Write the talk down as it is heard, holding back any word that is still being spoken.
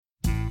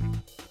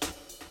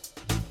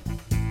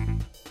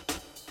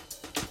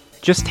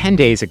Just 10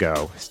 days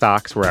ago,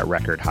 stocks were at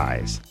record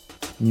highs.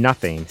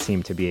 Nothing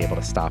seemed to be able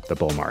to stop the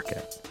bull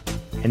market.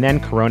 And then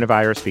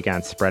coronavirus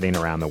began spreading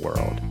around the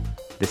world.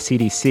 The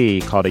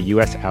CDC called a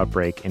U.S.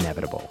 outbreak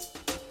inevitable.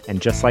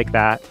 And just like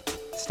that,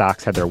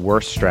 stocks had their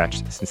worst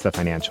stretch since the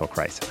financial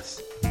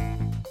crisis.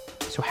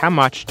 So how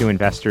much do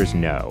investors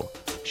know?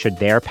 Should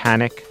their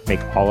panic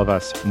make all of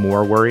us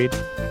more worried?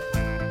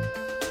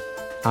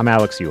 I'm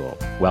Alex Eule.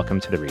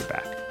 Welcome to The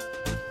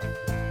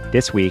Readback.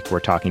 This week, we're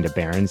talking to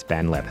Barron's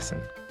Ben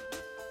Levison.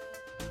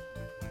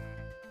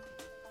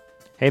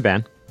 Hey,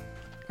 Ben.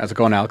 How's it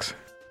going, Alex?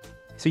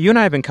 So you and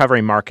I have been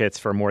covering markets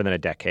for more than a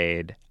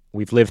decade.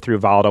 We've lived through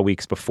volatile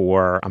weeks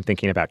before. I'm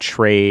thinking about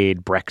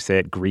trade,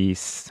 Brexit,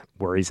 Greece,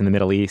 worries in the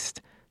Middle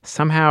East.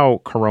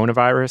 Somehow,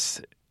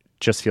 coronavirus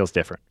just feels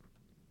different.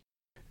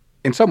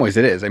 In some ways,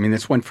 it is. I mean,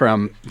 this went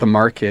from the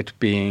market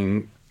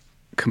being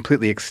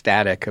completely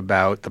ecstatic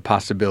about the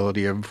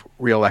possibility of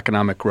real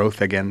economic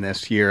growth again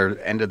this year,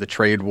 end of the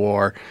trade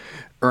war,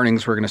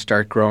 earnings were going to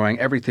start growing,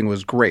 everything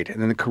was great.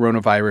 And then the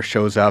coronavirus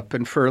shows up,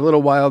 and for a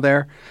little while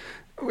there,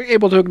 we're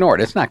able to ignore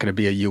it. It's not going to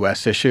be a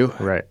U.S. issue.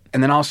 Right.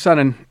 And then all of a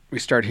sudden, we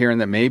start hearing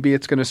that maybe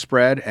it's going to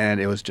spread, and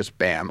it was just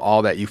bam.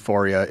 All that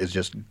euphoria is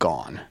just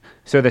gone.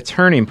 So the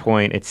turning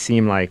point, it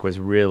seemed like, was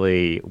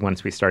really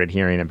once we started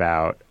hearing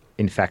about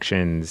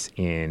infections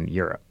in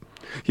Europe.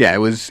 Yeah, it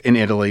was in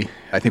Italy,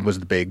 I think, was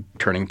the big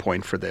turning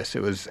point for this.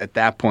 It was at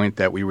that point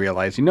that we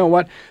realized, you know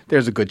what,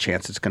 there's a good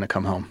chance it's going to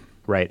come home.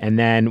 Right. And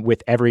then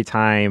with every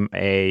time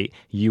a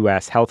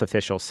U.S. health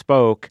official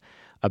spoke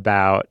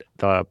about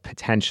the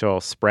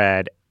potential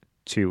spread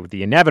to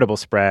the inevitable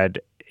spread,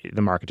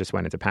 the market just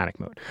went into panic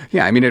mode.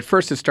 Yeah, I mean, at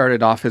first it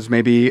started off as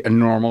maybe a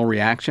normal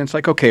reaction. It's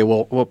like, okay,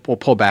 we'll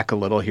pull back a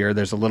little here.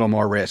 There's a little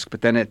more risk. But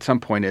then at some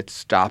point it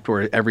stopped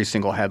where every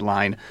single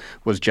headline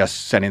was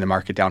just sending the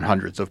market down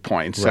hundreds of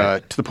points,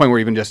 right. To the point where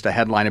even just a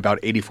headline about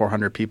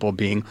 8,400 people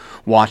being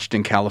watched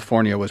in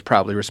California was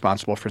probably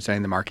responsible for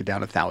sending the market down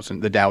 1,000,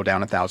 the Dow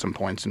down 1,000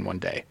 points in one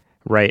day.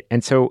 Right.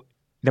 And so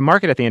the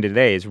market at the end of the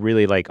day is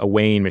really like a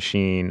weighing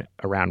machine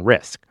around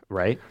risk,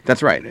 right?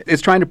 That's right.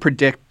 It's trying to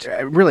predict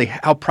really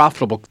how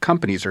profitable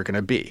companies are going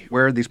to be.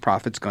 Where are these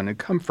profits going to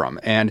come from?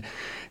 And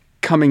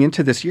coming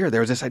into this year,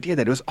 there was this idea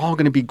that it was all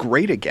going to be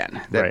great again,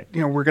 that right.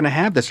 We're going to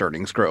have this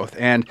earnings growth.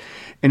 And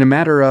in a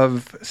matter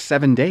of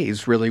 7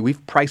 days, really,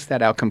 we've priced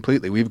that out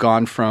completely. We've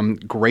gone from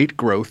great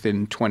growth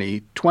in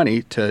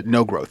 2020 to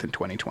no growth in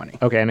 2020.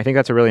 Okay, and I think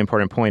that's a really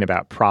important point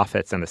about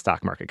profits and the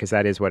stock market, because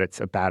that is what it's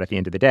about at the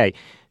end of the day.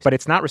 But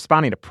it's not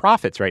responding to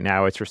profits right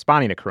now. It's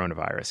responding to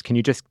coronavirus. Can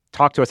you just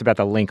talk to us about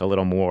the link a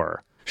little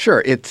more?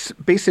 Sure. It's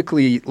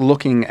basically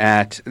looking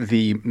at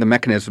the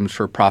mechanisms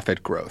for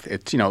profit growth.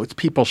 It's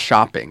people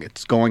shopping.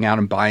 It's going out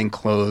and buying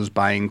clothes,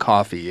 buying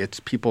coffee. It's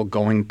people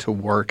going to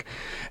work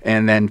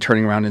and then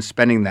turning around and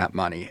spending that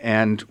money.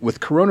 And with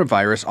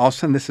coronavirus, all of a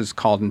sudden this is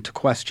called into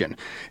question.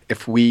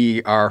 If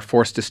we are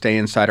forced to stay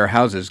inside our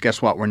houses,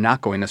 guess what? We're not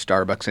going to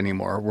Starbucks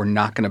anymore. We're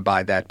not going to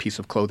buy that piece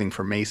of clothing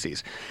from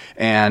Macy's.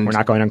 And we're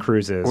not going on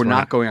cruises. We're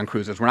not going on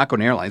cruises. We're not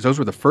going to airlines. Those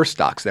were the first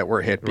stocks that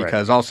were hit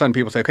because right. all of a sudden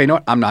people say, okay, you know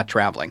what? I'm not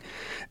traveling.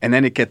 And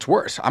then it gets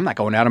worse. I'm not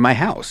going out of my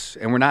house.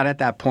 And we're not at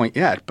that point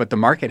yet. But the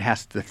market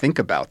has to think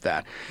about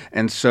that.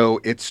 And so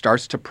it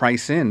starts to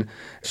price in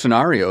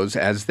scenarios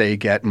as they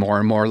get more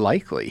and more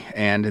likely.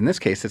 And in this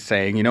case, it's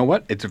saying, you know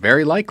what? It's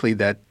very likely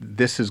that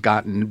this has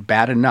gotten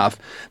bad enough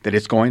that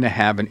it's going to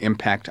have an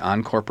impact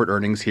on corporate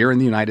earnings here in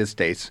the United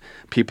States.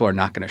 People are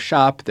not going to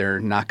shop. They're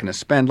not going to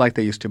spend like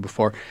they used to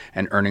before.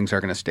 And earnings are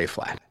going to stay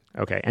flat.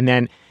 Okay. And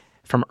then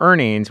from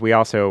earnings, we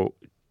also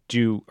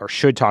do or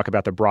should talk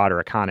about the broader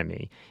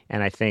economy.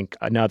 And I think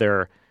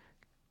another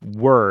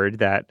word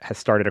that has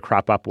started to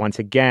crop up once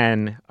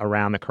again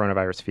around the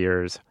coronavirus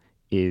fears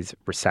is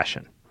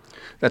recession.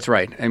 That's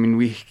right. I mean,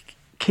 we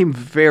came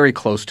very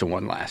close to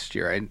one last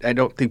year. I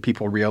don't think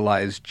people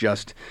realize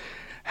just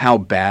how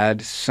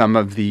bad some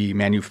of the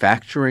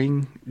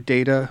manufacturing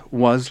data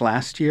was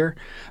last year,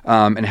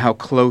 and how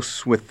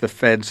close with the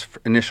Fed's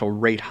initial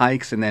rate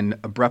hikes and then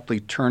abruptly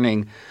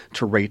turning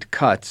to rate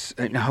cuts,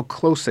 and how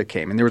close it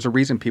came. And there was a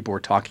reason people were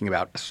talking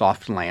about a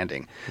soft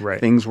landing. Right.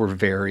 Things were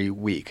very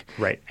weak.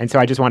 Right. And so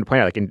I just wanted to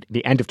point out, like in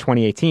the end of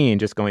 2018,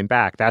 just going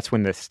back, that's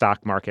when the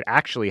stock market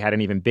actually had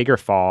an even bigger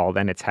fall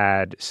than it's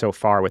had so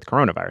far with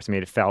coronavirus. I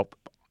mean, it fell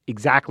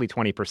exactly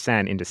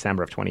 20% in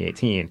December of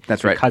 2018.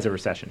 That's right. Because of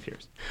recession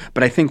fears.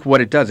 But I think what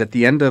it does, at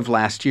the end of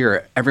last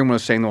year, everyone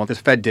was saying, well,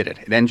 this Fed did it.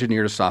 It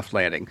engineered a soft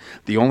landing.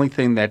 The only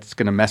thing that's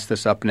going to mess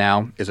this up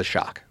now is a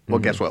shock. Well,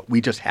 guess what?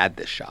 We just had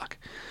this shock.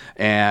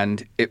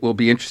 And it will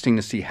be interesting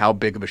to see how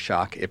big of a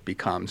shock it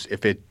becomes.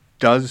 If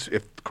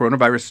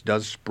coronavirus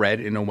does spread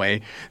in a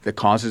way that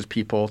causes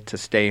people to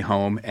stay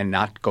home and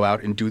not go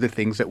out and do the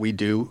things that we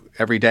do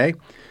every day,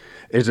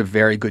 there's a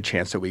very good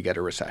chance that we get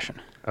a recession.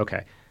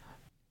 Okay.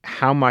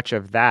 How much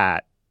of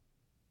that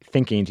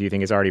thinking do you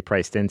think is already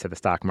priced into the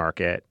stock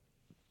market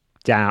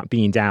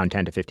being down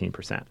 10 to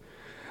 15%? I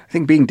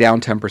think being down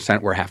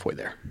 10%, we're halfway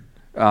there.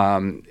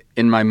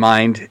 In my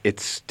mind,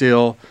 it's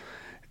still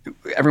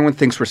Everyone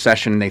thinks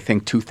recession, and they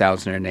think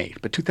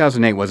 2008. But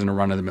 2008 wasn't a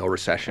run-of-the-mill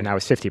recession. And that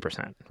was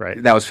 50%,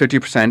 right? That was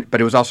 50%,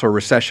 but it was also a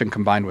recession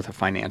combined with a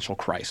financial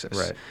crisis.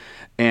 Right.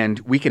 And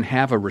we can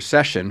have a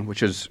recession,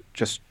 which is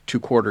just 2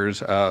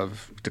 quarters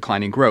of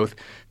declining growth,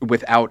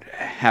 without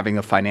having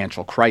a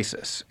financial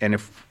crisis. And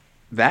if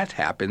that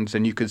happens,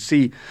 then you could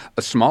see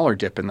a smaller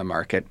dip in the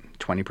market,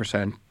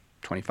 20%,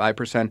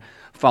 25%,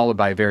 followed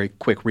by a very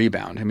quick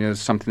rebound. I mean, it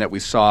was something that we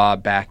saw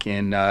back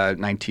in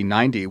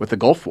 1990 with the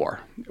Gulf War,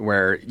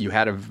 where you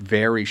had a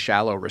very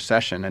shallow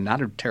recession and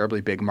not a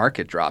terribly big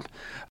market drop.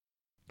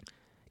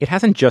 It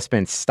hasn't just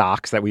been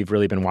stocks that we've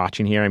really been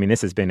watching here. I mean,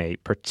 this has been a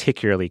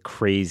particularly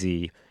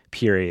crazy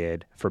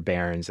period for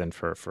Barron's and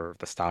for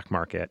the stock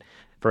market,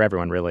 for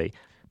everyone really.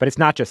 But it's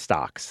not just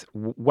stocks.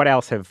 What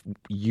else have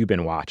you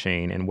been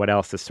watching, and what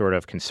else is sort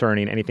of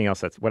concerning? Anything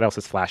else what else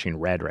is flashing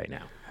red right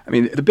now? I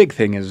mean, the big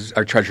thing is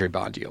our Treasury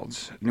bond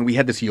yields. We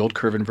had this yield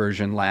curve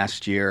inversion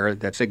last year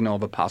that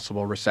signaled a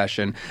possible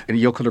recession. And a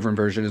yield curve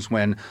inversion is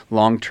when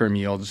long-term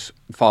yields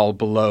fall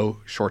below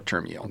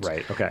short-term yields.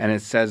 Right, okay. And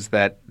it says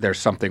that there's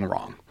something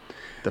wrong.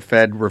 The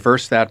Fed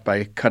reversed that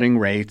by cutting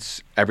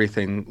rates.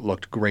 Everything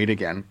looked great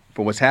again.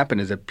 But what's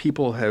happened is that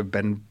people have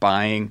been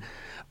buying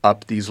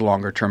up these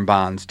longer-term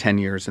bonds, 10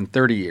 years and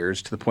 30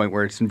 years, to the point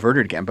where it's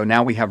inverted again. But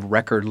now we have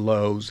record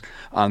lows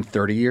on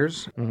 30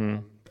 years.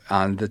 Mm-hmm.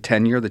 On the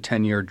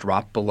 10-year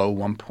dropped below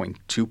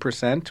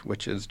 1.2%,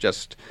 which is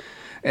just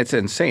 – it's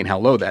insane how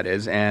low that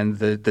is. And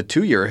the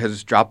 2-year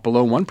has dropped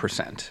below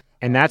 1%.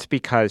 And that's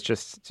because,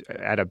 just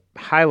at a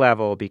high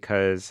level,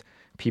 because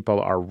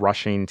people are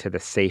rushing to the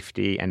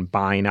safety and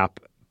buying up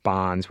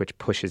bonds, which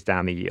pushes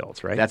down the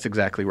yields, right? That's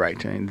exactly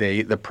right. I mean,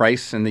 the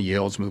price and the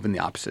yields move in the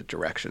opposite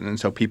direction. And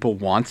so people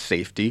want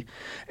safety,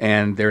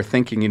 and they're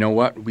thinking, you know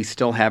what, we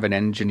still have an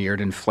engineered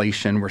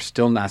inflation. We're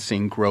still not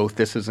seeing growth.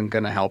 This isn't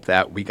going to help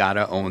that. We got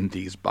to own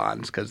these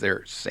bonds because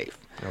they're safe.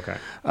 Okay.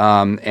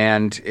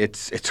 And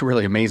it's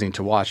really amazing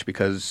to watch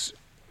because,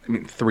 I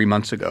mean, 3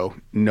 months ago,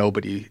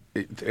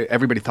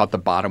 everybody thought the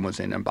bottom was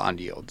in bond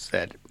yields,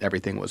 that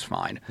everything was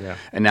fine. Yeah.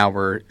 And now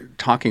we're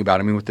talking about,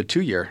 I mean, with the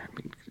 2-year,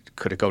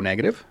 could it go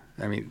negative?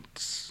 I mean,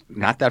 it's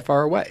not that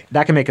far away.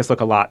 That can make us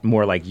look a lot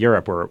more like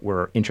Europe,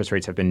 where interest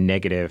rates have been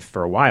negative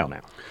for a while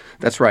now.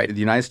 That's right. The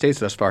United States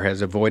thus far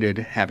has avoided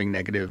having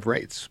negative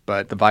rates,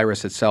 but the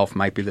virus itself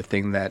might be the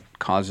thing that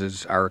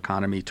causes our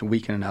economy to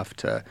weaken enough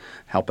to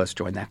help us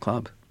join that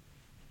club.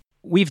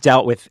 We've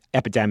dealt with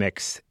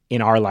epidemics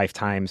in our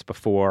lifetimes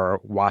before,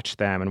 watched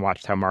them and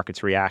watched how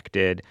markets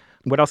reacted.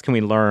 What else can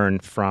we learn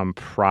from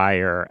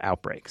prior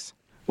outbreaks?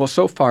 Well,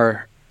 so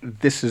far,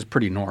 this is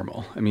pretty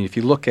normal. I mean, if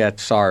you look at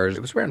SARS,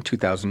 it was around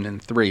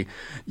 2003,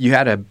 you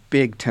had a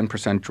big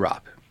 10%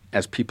 drop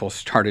as people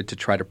started to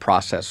try to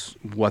process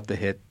what the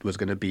hit was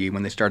going to be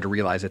when they started to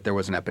realize that there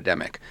was an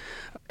epidemic.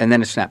 And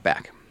then it snapped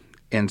back.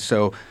 And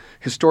so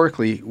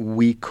historically,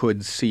 we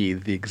could see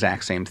the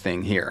exact same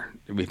thing here.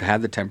 We've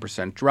had the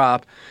 10%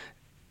 drop.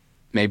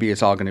 Maybe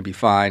it's all going to be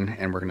fine,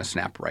 and we're going to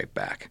snap right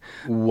back.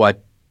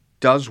 What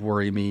does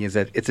worry me is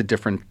that it's a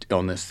different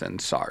illness than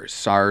SARS.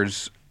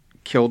 SARS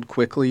killed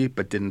quickly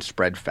but didn't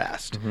spread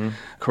fast. Mm-hmm.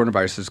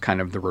 Coronavirus is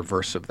kind of the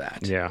reverse of that.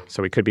 Yeah,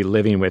 so we could be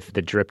living with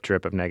the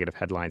drip of negative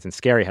headlines and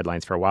scary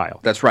headlines for a while.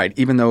 That's right.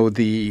 Even though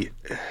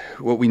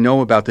what we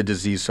know about the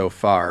disease so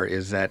far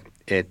is that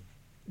it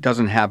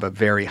doesn't have a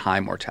very high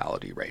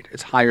mortality rate.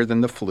 It's higher than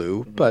the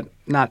flu, but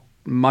not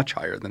much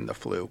higher than the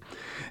flu.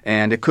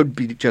 And it could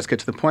be just get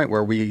to the point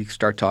where we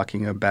start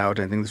talking about,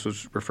 I think this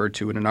was referred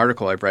to in an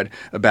article I've read,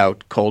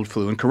 about cold,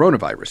 flu, and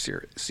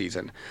coronavirus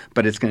season.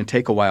 But it's going to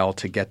take a while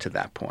to get to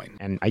that point.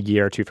 And a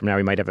year or two from now,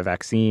 we might have a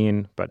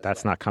vaccine, but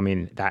that's not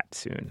coming that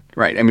soon.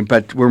 Right. I mean,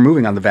 but we're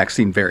moving on the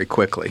vaccine very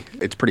quickly.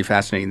 It's pretty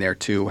fascinating there,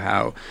 too,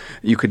 how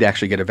you could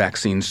actually get a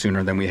vaccine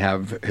sooner than we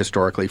have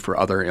historically for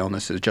other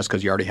illnesses, just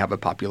because you already have a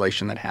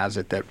population that has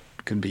it that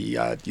can be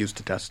used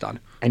to test on.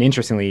 And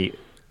interestingly,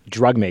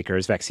 drug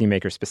makers, vaccine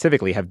makers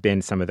specifically, have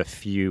been some of the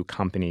few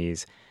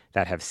companies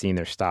that have seen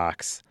their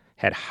stocks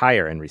head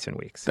higher in recent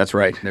weeks. That's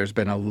right. There's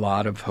been a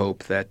lot of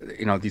hope that,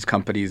 these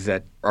companies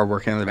that are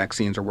working on the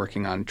vaccines or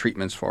working on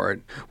treatments for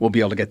it will be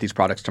able to get these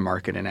products to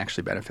market and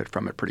actually benefit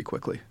from it pretty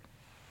quickly.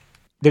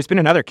 There's been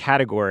another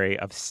category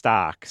of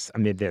stocks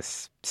amid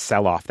this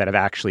sell-off that have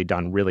actually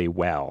done really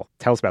well.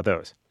 Tell us about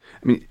those.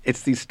 I mean,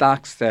 it's these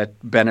stocks that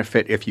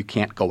benefit if you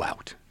can't go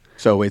out.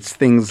 So it's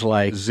things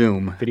like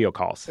Zoom. Video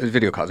calls.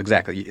 Video calls,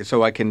 exactly.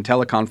 So I can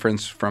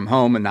teleconference from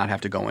home and not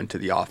have to go into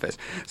the office.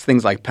 It's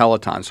things like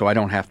Peloton, so I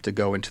don't have to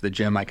go into the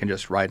gym. I can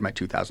just ride my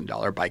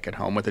 $2,000 bike at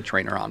home with a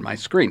trainer on my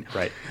screen.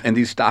 Right. And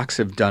these stocks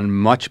have done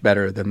much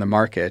better than the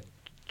market,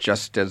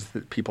 just as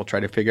people try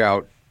to figure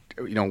out,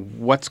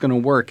 what's going to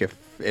work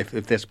if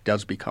this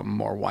does become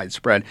more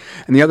widespread.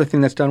 And the other thing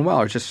that's done well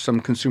are just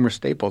some consumer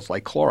staples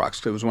like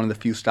Clorox. It was one of the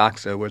few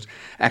stocks that was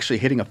actually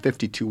hitting a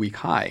 52-week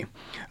high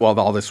while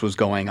all this was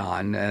going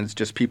on. And it's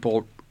just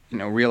people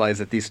realize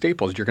that these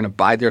staples, you're going to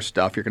buy their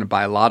stuff, you're going to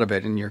buy a lot of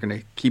it, and you're going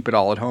to keep it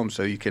all at home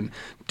so you can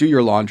do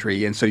your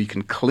laundry and so you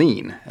can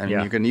clean. And you're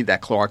going to need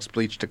that Clorox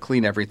bleach to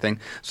clean everything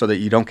so that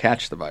you don't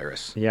catch the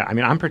virus. Yeah, I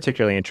mean, I'm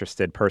particularly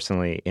interested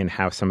personally in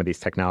how some of these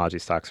technology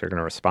stocks are going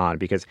to respond,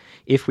 because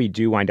if we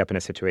do wind up in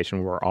a situation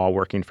where we're all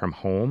working from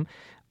home,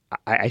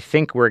 I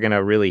think we're going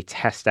to really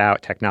test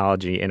out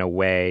technology in a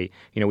way.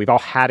 We've all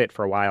had it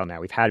for a while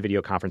now. We've had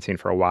video conferencing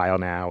for a while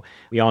now.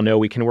 We all know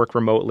we can work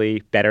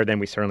remotely better than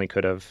we certainly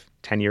could have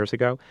 10 years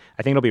ago.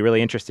 I think it'll be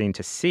really interesting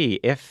to see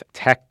if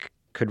tech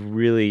could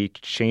really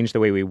change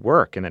the way we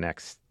work in the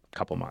next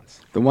couple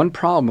months. The one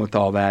problem with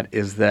all that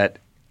is that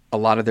a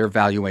lot of their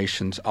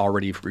valuations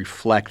already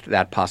reflect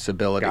that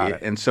possibility.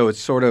 And so it's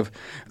sort of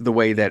the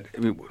way that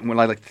when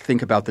I like to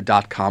think about the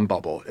dot-com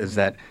bubble is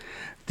that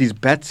these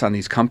bets on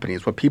these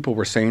companies, what people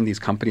were saying these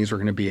companies were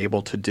going to be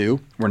able to do,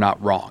 were not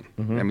wrong.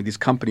 Mm-hmm. I mean, these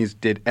companies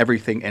did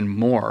everything and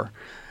more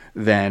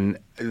than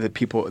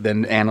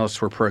than analysts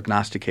were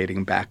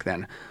prognosticating back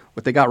then.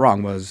 What they got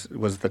wrong was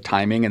the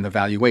timing and the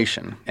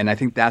valuation. And I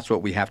think that's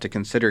what we have to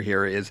consider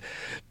here is,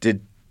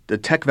 did the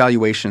tech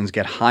valuations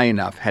get high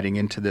enough heading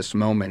into this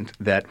moment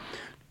that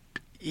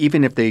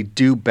even if they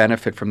do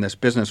benefit from this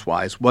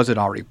business-wise, was it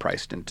already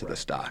priced into the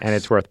stocks? And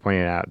it's worth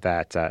pointing out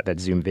that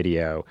Zoom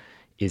Video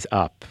is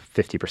up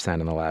 50%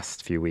 in the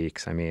last few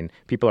weeks. I mean,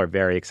 people are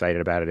very excited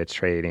about it. It's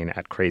trading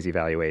at crazy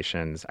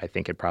valuations. I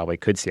think it probably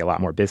could see a lot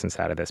more business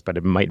out of this, but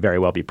it might very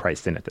well be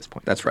priced in at this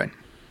point. That's right.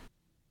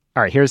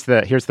 All right, here's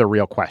the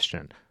real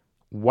question.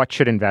 What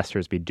should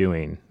investors be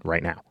doing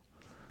right now?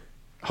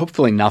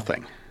 Hopefully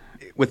nothing.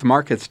 With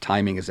markets,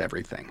 timing is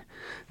everything.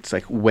 It's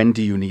like, when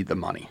do you need the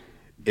money?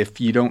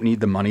 If you don't need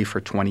the money for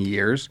 20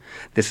 years,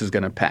 this is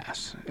going to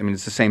pass. I mean,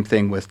 it's the same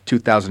thing with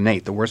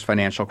 2008, the worst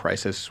financial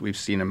crisis we've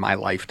seen in my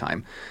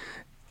lifetime.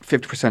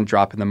 50%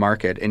 drop in the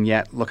market, and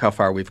yet look how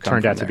far we've come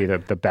Turned from out to be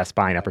the best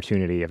buying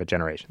opportunity of a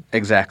generation.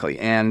 Exactly,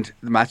 and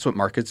that's what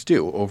markets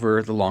do.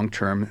 Over the long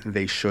term,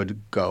 they should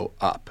go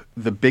up.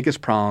 The biggest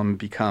problem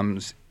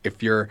becomes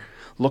if you're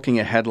looking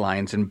at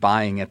headlines and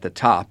buying at the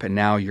top, and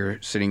now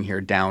you're sitting here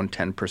down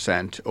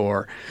 10%,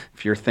 or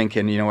if you're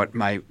thinking, you know what,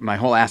 my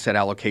whole asset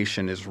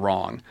allocation is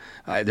wrong.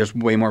 There's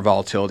way more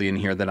volatility in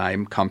here than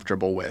I'm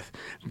comfortable with.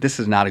 This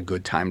is not a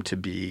good time to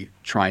be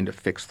trying to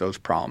fix those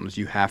problems.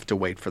 You have to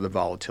wait for the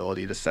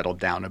volatility to settle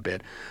down a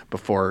bit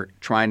before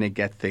trying to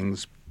get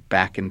things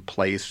back in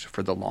place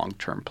for the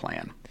long-term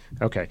plan.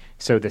 Okay,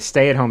 so the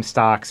stay-at-home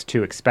stocks,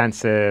 too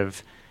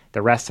expensive,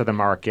 the rest of the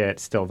market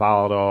still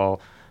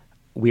volatile.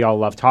 We all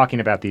love talking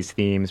about these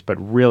themes, but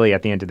really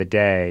at the end of the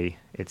day,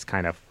 it's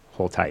kind of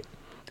hold tight.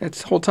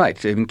 It's hold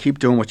tight. You can keep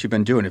doing what you've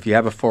been doing. If you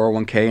have a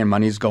 401k and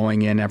money's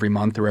going in every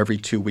month or every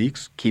 2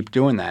 weeks, keep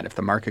doing that. If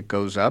the market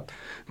goes up,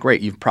 great,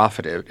 you've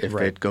profited. If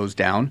it goes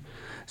down,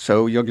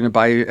 so you're going to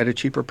buy at a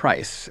cheaper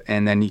price,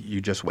 and then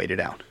you just wait it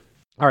out.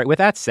 All right, with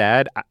that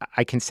said,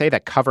 I can say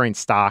that covering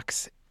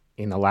stocks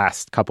in the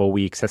last couple of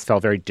weeks has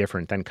felt very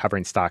different than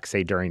covering stocks,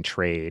 say, during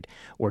trade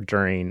or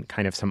during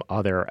kind of some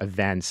other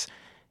events.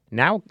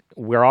 Now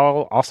we're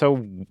all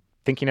also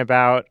thinking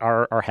about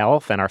our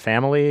health and our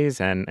families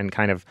and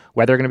kind of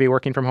whether they're going to be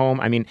working from home.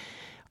 I mean,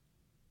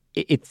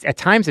 it's at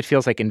times it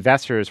feels like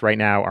investors right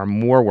now are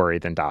more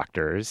worried than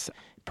doctors,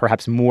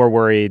 perhaps more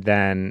worried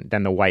than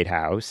the White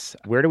House.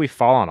 Where do we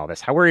fall on all this?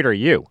 How worried are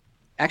you?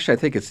 Actually, I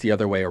think it's the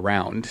other way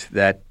around,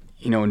 that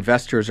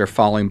investors are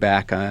falling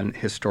back on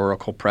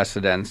historical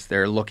precedents.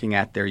 They're looking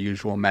at their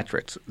usual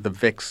metrics. The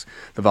VIX,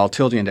 the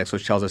volatility index,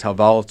 which tells us how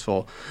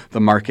volatile the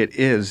market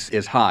is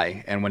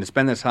high. And when it's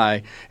been this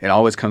high, it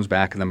always comes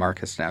back and the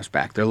market snaps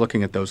back. They're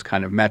looking at those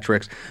kind of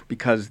metrics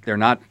because they're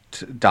not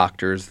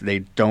doctors. They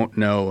don't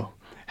know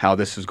how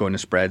this is going to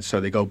spread,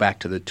 so they go back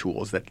to the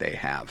tools that they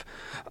have.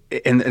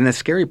 And the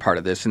scary part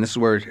of this, and this is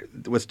what's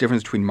the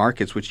difference between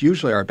markets, which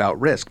usually are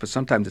about risk, but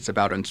sometimes it's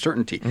about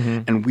uncertainty,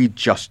 and we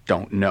just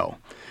don't know.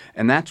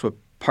 And that's what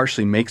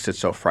partially makes it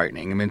so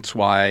frightening. I mean, it's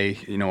why,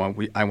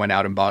 I went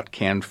out and bought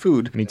canned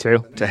food. Me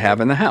too. To have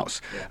in the house.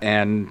 Yeah.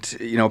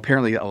 And,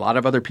 apparently a lot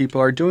of other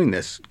people are doing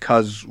this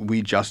because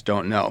we just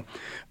don't know.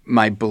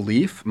 My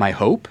belief, my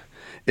hope,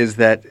 is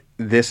that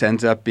this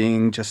ends up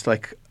being just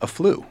like a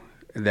flu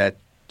that,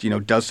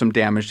 does some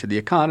damage to the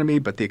economy,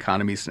 but the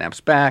economy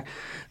snaps back.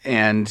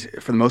 And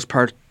for the most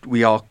part,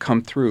 we all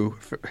come through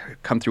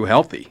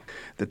healthy,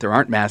 that there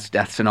aren't mass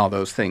deaths and all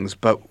those things,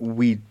 but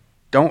we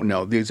don't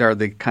know. These are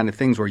the kind of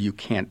things where you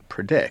can't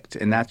predict,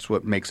 and that's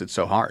what makes it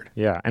so hard.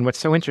 Yeah, and what's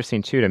so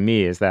interesting, too, to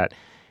me is that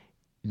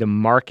the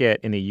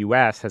market in the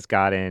U.S. has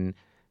gotten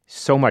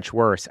so much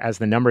worse as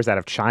the numbers out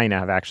of China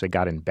have actually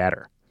gotten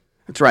better.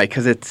 That's right,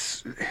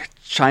 because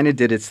China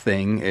did its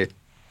thing.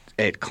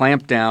 It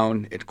clamped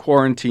down. It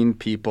quarantined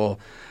people.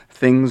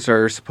 Things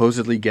are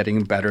supposedly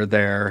getting better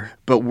there,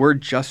 but we're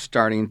just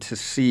starting to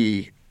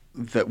see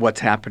that what's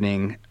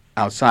happening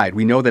outside.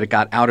 We know that it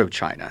got out of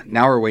China.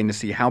 Now we're waiting to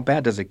see how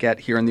bad does it get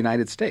here in the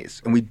United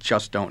States, and we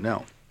just don't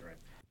know.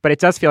 But it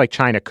does feel like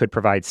China could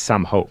provide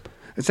some hope.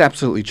 It's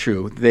absolutely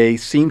true. They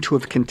seem to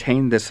have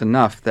contained this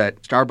enough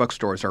that Starbucks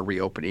stores are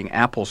reopening,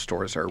 Apple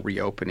stores are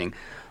reopening.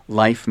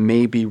 Life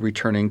may be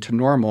returning to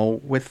normal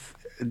with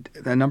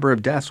a number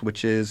of deaths,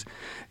 which is,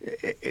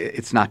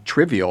 it's not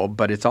trivial,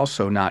 but it's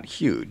also not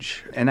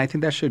huge. And I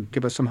think that should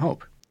give us some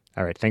hope.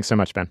 All right. Thanks so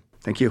much, Ben.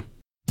 Thank you.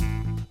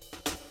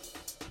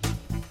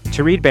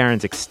 To read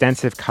Barron's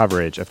extensive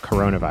coverage of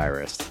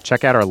coronavirus,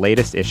 check out our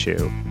latest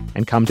issue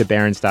and come to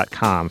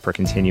barrons.com for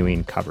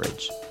continuing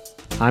coverage.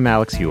 I'm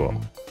Alex Hewell.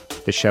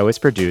 The show is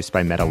produced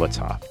by Meta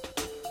Lutzoft.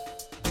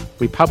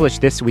 We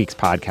published this week's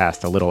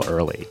podcast a little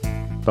early,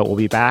 but we'll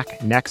be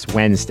back next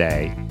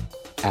Wednesday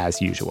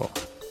as usual.